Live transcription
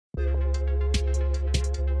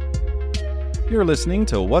You're listening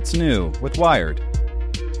to What's New with Wired.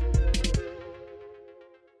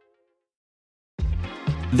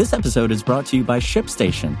 This episode is brought to you by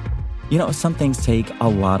ShipStation. You know, some things take a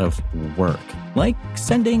lot of work, like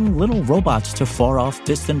sending little robots to far-off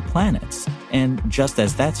distant planets. And just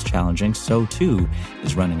as that's challenging, so too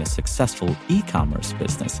is running a successful e-commerce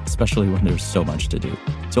business, especially when there's so much to do.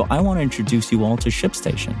 So I want to introduce you all to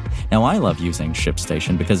ShipStation. Now, I love using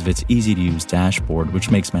ShipStation because of its easy-to-use dashboard,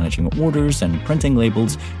 which makes managing orders and printing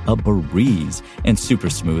labels a breeze and super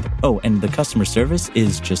smooth. Oh, and the customer service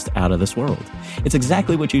is just out of this world. It's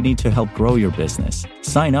exactly what you need to help grow your business.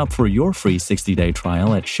 Sign up for your free 60-day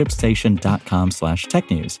trial at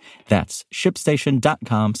shipstation.com/technews. That's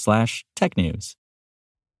shipstation.com/technews.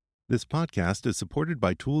 This podcast is supported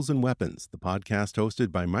by Tools and Weapons, the podcast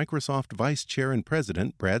hosted by Microsoft Vice Chair and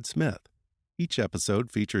President Brad Smith. Each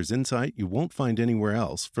episode features insight you won't find anywhere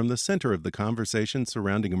else from the center of the conversation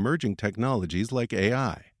surrounding emerging technologies like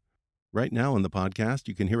AI. Right now on the podcast,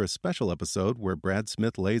 you can hear a special episode where Brad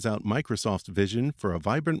Smith lays out Microsoft's vision for a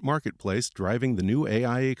vibrant marketplace driving the new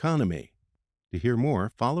AI economy. To hear more,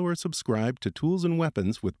 follow or subscribe to Tools and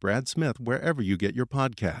Weapons with Brad Smith wherever you get your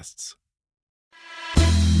podcasts.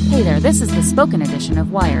 Hey there, this is the spoken edition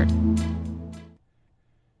of Wired.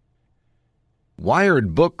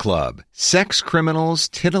 Wired Book Club, Sex Criminals,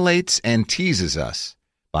 Titillates, and Teases Us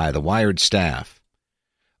by the Wired staff.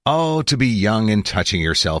 Oh, to be young and touching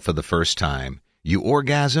yourself for the first time. You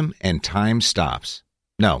orgasm and time stops.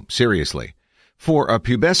 No, seriously. For a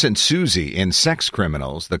pubescent Suzie in Sex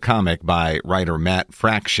Criminals, the comic by writer Matt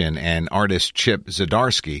Fraction and artist Chip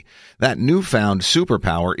Zdarsky, that newfound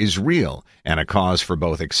superpower is real and a cause for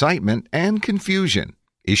both excitement and confusion.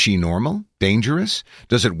 Is she normal? Dangerous?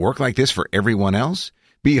 Does it work like this for everyone else?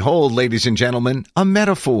 Behold, ladies and gentlemen, a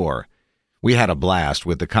metaphor. We had a blast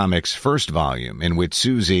with the comic's first volume, in which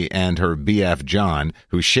Suzie and her BF John,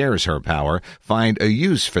 who shares her power, find a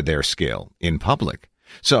use for their skill in public.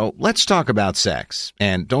 So let's talk about sex.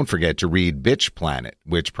 And don't forget to read Bitch Planet,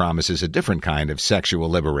 which promises a different kind of sexual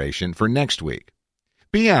liberation for next week.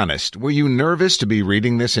 Be honest, were you nervous to be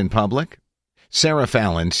reading this in public? Sarah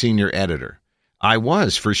Fallon, senior editor. I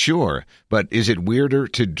was, for sure, but is it weirder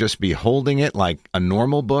to just be holding it like a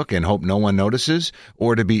normal book and hope no one notices,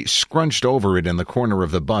 or to be scrunched over it in the corner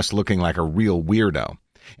of the bus looking like a real weirdo?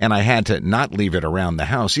 And I had to not leave it around the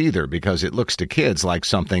house either because it looks to kids like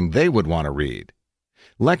something they would want to read.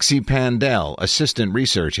 Lexi Pandel, assistant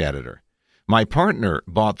research editor. My partner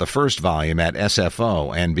bought the first volume at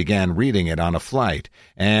SFO and began reading it on a flight,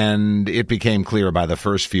 and it became clear by the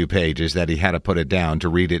first few pages that he had to put it down to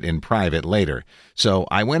read it in private later. So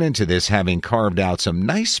I went into this having carved out some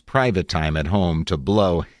nice private time at home to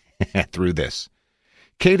blow through this.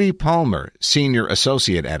 Katie Palmer, senior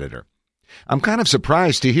associate editor. I'm kind of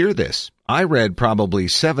surprised to hear this. I read probably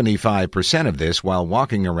 75% of this while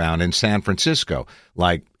walking around in San Francisco,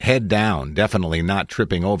 like head down, definitely not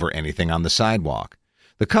tripping over anything on the sidewalk.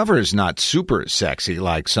 The cover is not super sexy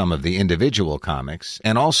like some of the individual comics,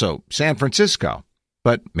 and also San Francisco.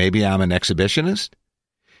 But maybe I'm an exhibitionist?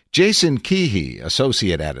 Jason Keehee,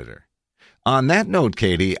 associate editor. On that note,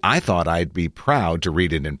 Katie, I thought I'd be proud to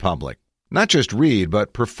read it in public. Not just read,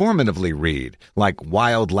 but performatively read, like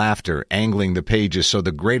wild laughter angling the pages so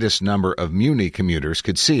the greatest number of Muni commuters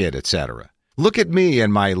could see it, etc. Look at me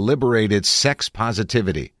and my liberated sex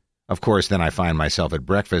positivity. Of course, then I find myself at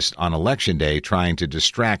breakfast on Election Day trying to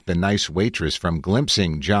distract the nice waitress from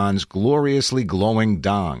glimpsing John's gloriously glowing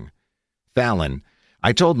dong. Fallon,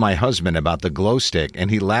 I told my husband about the glow stick, and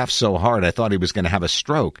he laughed so hard I thought he was going to have a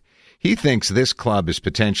stroke. He thinks this club is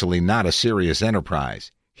potentially not a serious enterprise.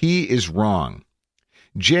 He is wrong.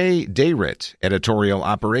 Jay Dayrit, editorial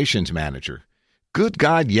operations manager. Good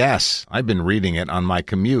God, yes. I've been reading it on my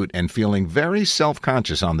commute and feeling very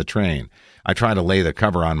self-conscious on the train. I try to lay the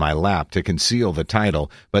cover on my lap to conceal the title,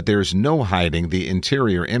 but there's no hiding the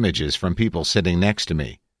interior images from people sitting next to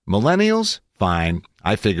me. Millennials? Fine.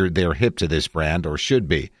 I figured they're hip to this brand, or should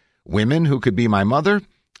be. Women who could be my mother?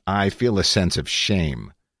 I feel a sense of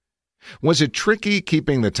shame. Was it tricky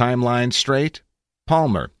keeping the timeline straight?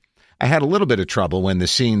 Palmer, I had a little bit of trouble when the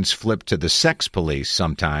scenes flipped to the sex police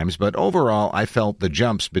sometimes, but overall I felt the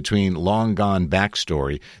jumps between long-gone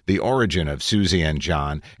backstory, the origin of Suzie and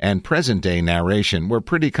John, and present-day narration were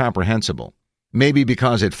pretty comprehensible. Maybe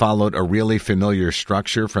because it followed a really familiar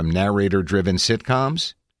structure from narrator-driven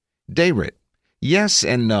sitcoms? Dayrit, yes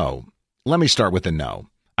and no. Let me start with the no.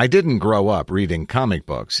 I didn't grow up reading comic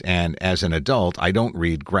books, and as an adult I don't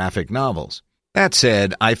read graphic novels. That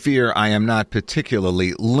said, I fear I am not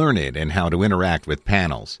particularly learned in how to interact with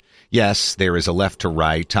panels. Yes, there is a left to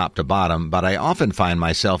right, top to bottom, but I often find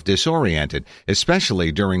myself disoriented,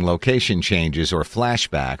 especially during location changes or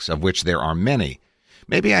flashbacks, of which there are many.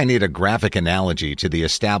 Maybe I need a graphic analogy to the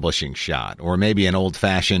establishing shot, or maybe an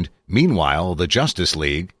old-fashioned, meanwhile, the Justice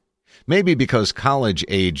League. Maybe because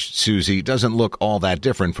college-aged Suzie doesn't look all that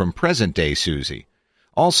different from present-day Suzie.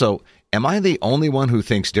 Also, am I the only one who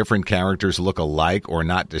thinks different characters look alike or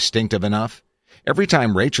not distinctive enough? Every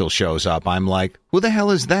time Rachel shows up, I'm like, who the hell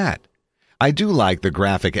is that? I do like the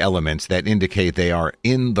graphic elements that indicate they are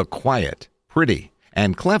in the quiet, pretty,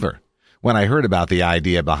 and clever. When I heard about the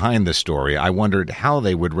idea behind the story, I wondered how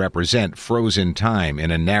they would represent frozen time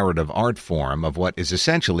in a narrative art form of what is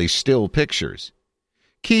essentially still pictures.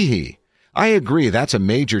 Kihi. I agree that's a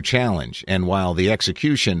major challenge, and while the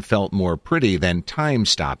execution felt more pretty than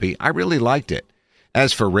time-stoppy, I really liked it.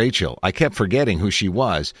 As for Rachel, I kept forgetting who she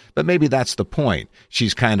was, but maybe that's the point.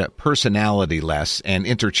 She's kind of personality-less and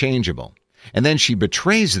interchangeable. And then she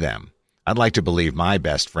betrays them. I'd like to believe my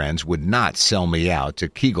best friends would not sell me out to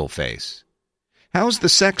Kegel face. How's the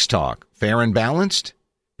sex talk? Fair and balanced?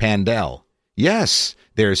 Pandel. Yes,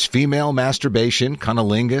 there's female masturbation,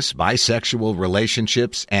 cunnilingus, bisexual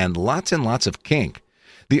relationships, and lots of kink.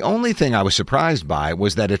 The only thing I was surprised by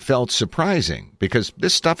was that it felt surprising, because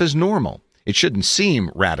this stuff is normal. It shouldn't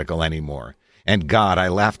seem radical anymore. And God, I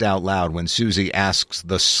laughed out loud when Suzie asks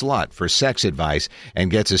the slut for sex advice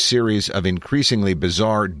and gets a series of increasingly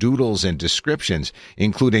bizarre doodles and descriptions,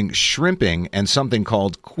 including shrimping and something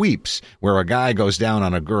called queeps, where a guy goes down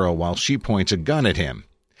on a girl while she points a gun at him.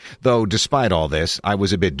 Though, despite all this, I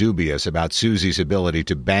was a bit dubious about Suzie's ability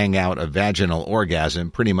to bang out a vaginal orgasm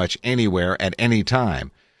pretty much anywhere at any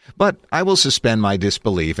time. But I will suspend my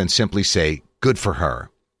disbelief and simply say, good for her.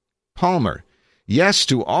 Palmer. Yes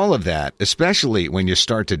to all of that, especially when you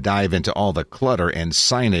start to dive into all the clutter and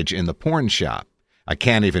signage in the porn shop. I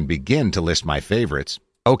can't even begin to list my favorites.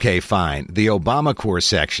 Okay, fine. The Obamacare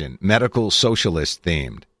section, medical socialist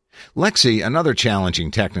themed. Lexi, another challenging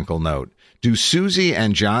technical note. Do Suzie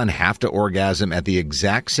and John have to orgasm at the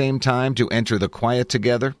exact same time to enter the quiet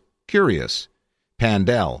together? Curious.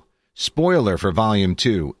 Pandel. Spoiler for Volume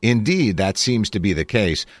 2. Indeed, that seems to be the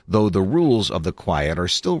case, though the rules of the quiet are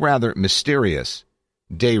still rather mysterious.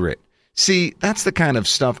 Dayrit. See, that's the kind of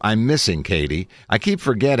stuff I'm missing, Katie. I keep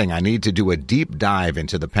forgetting I need to do a deep dive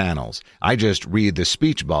into the panels. I just read the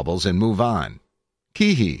speech bubbles and move on.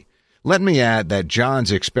 Kihi. Let me add that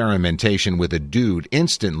John's experimentation with a dude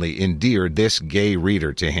instantly endeared this gay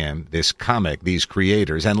reader to him, this comic, these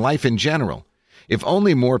creators, and life in general. If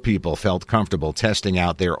only more people felt comfortable testing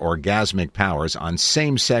out their orgasmic powers on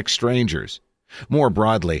same-sex strangers. More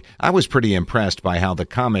broadly, I was pretty impressed by how the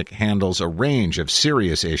comic handles a range of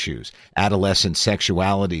serious issues: adolescent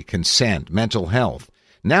sexuality, consent, mental health.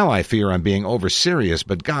 Now I fear I'm being over-serious,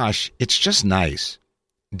 but gosh, it's just nice.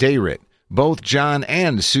 Dayrit. Both John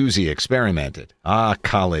and Suzie experimented. Ah,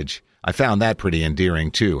 college. I found that pretty endearing,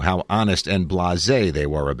 too, how honest and blasé they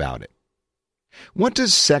were about it. What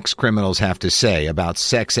does sex criminals have to say about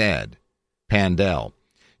sex ed? Pandel.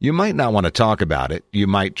 You might not want to talk about it. You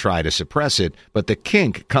might try to suppress it, but the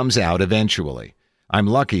kink comes out eventually. I'm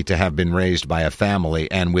lucky to have been raised by a family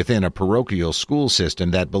and within a parochial school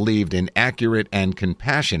system that believed in accurate and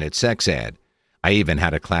compassionate sex ed. I even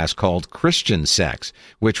had a class called Christian Sex,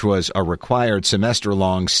 which was a required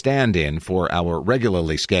semester-long stand-in for our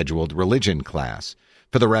regularly scheduled religion class.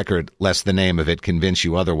 For the record, lest the name of it convince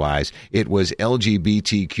you otherwise, it was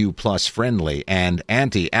LGBTQ+ friendly and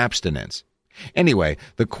anti-abstinence. Anyway,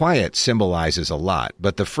 the quiet symbolizes a lot,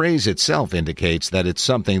 but the phrase itself indicates that it's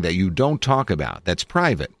something that you don't talk about, that's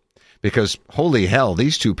private. Because, holy hell,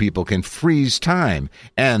 these two people can freeze time,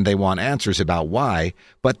 and they want answers about why,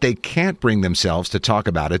 but they can't bring themselves to talk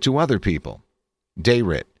about it to other people.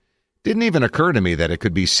 Dayrit. Didn't even occur to me that it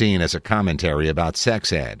could be seen as a commentary about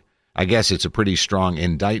sex ed. I guess it's a pretty strong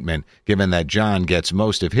indictment, given that John gets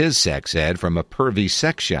most of his sex ed from a pervy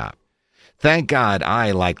sex shop. Thank God I,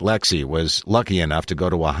 like Lexi, was lucky enough to go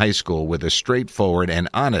to a high school with a straightforward and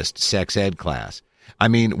honest sex ed class. I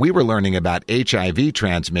mean, we were learning about HIV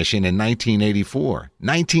transmission in 1984.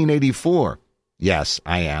 1984! Yes,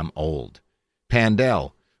 I am old.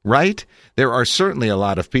 Pandel. Right? There are certainly a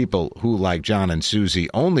lot of people who, like John and Suzie,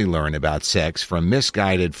 only learn about sex from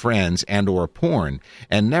misguided friends and or porn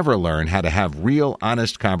and never learn how to have real,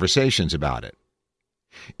 honest conversations about it.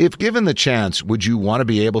 If given the chance, would you want to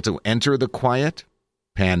be able to enter the quiet?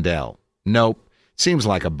 Pandel. Nope. Seems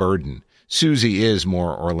like a burden. Suzie is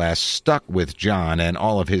more or less stuck with John and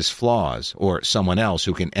all of his flaws, or someone else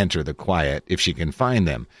who can enter the quiet if she can find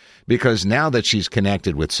them. Because now that she's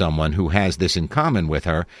connected with someone who has this in common with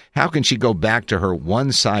her, how can she go back to her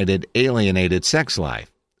one-sided, alienated sex life?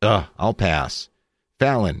 I'll pass.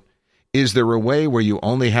 Fallon, is there a way where you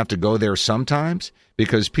only have to go there sometimes?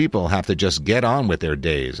 Because people have to just get on with their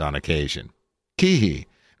days on occasion. Kihi,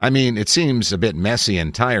 I mean, it seems a bit messy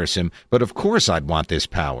and tiresome, but of course I'd want this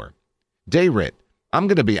power. Dayrit, I'm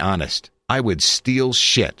going to be honest. I would steal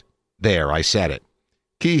shit. There, I said it.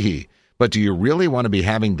 Kihi, but do you really want to be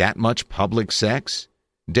having that much public sex?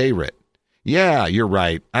 Dayrit, yeah, you're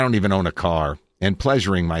right. I don't even own a car, and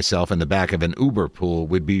pleasuring myself in the back of an Uber pool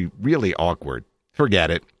would be really awkward.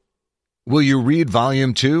 Forget it. Will you read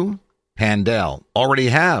Volume 2? Pandel, already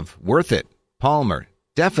have. Worth it. Palmer,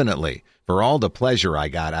 definitely. For all the pleasure I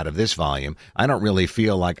got out of this volume, I don't really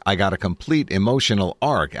feel like I got a complete emotional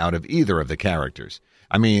arc out of either of the characters.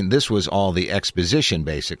 I mean, this was all the exposition,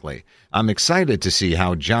 basically. I'm excited to see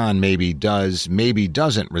how John maybe does, maybe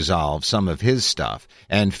doesn't resolve some of his stuff,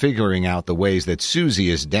 and figuring out the ways that Suzie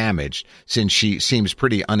is damaged, since she seems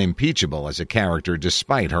pretty unimpeachable as a character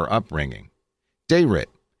despite her upbringing. Dayrit,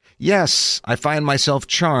 yes, I find myself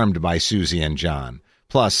charmed by Suzie and John.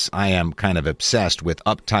 Plus, I am kind of obsessed with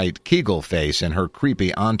uptight Kegel face and her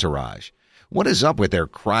creepy entourage. What is up with their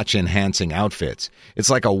crotch-enhancing outfits? It's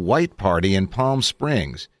like a white party in Palm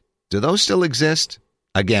Springs. Do those still exist?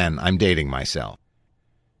 Again, I'm dating myself.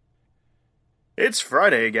 It's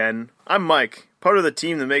Friday again. I'm Mike, part of the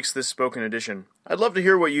team that makes this Spoken Edition. I'd love to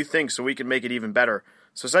hear what you think so we can make it even better.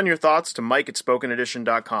 So send your thoughts to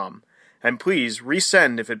mike@spokenedition.com. And please,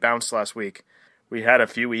 resend if it bounced last week. We had a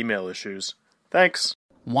few email issues. Thanks.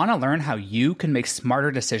 Want to learn how you can make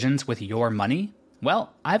smarter decisions with your money?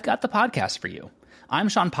 Well, I've got the podcast for you. I'm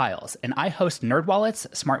Sean Piles, and I host NerdWallet's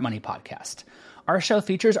Smart Money Podcast. Our show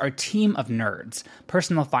features our team of nerds,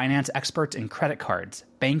 personal finance experts in credit cards,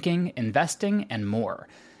 banking, investing, and more.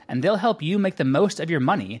 And they'll help you make the most of your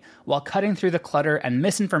money while cutting through the clutter and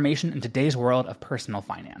misinformation in today's world of personal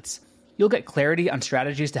finance. You'll get clarity on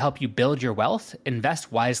strategies to help you build your wealth,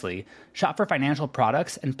 invest wisely, shop for financial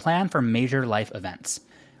products, and plan for major life events.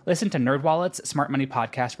 Listen to NerdWallet's Smart Money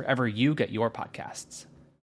Podcast wherever you get your podcasts.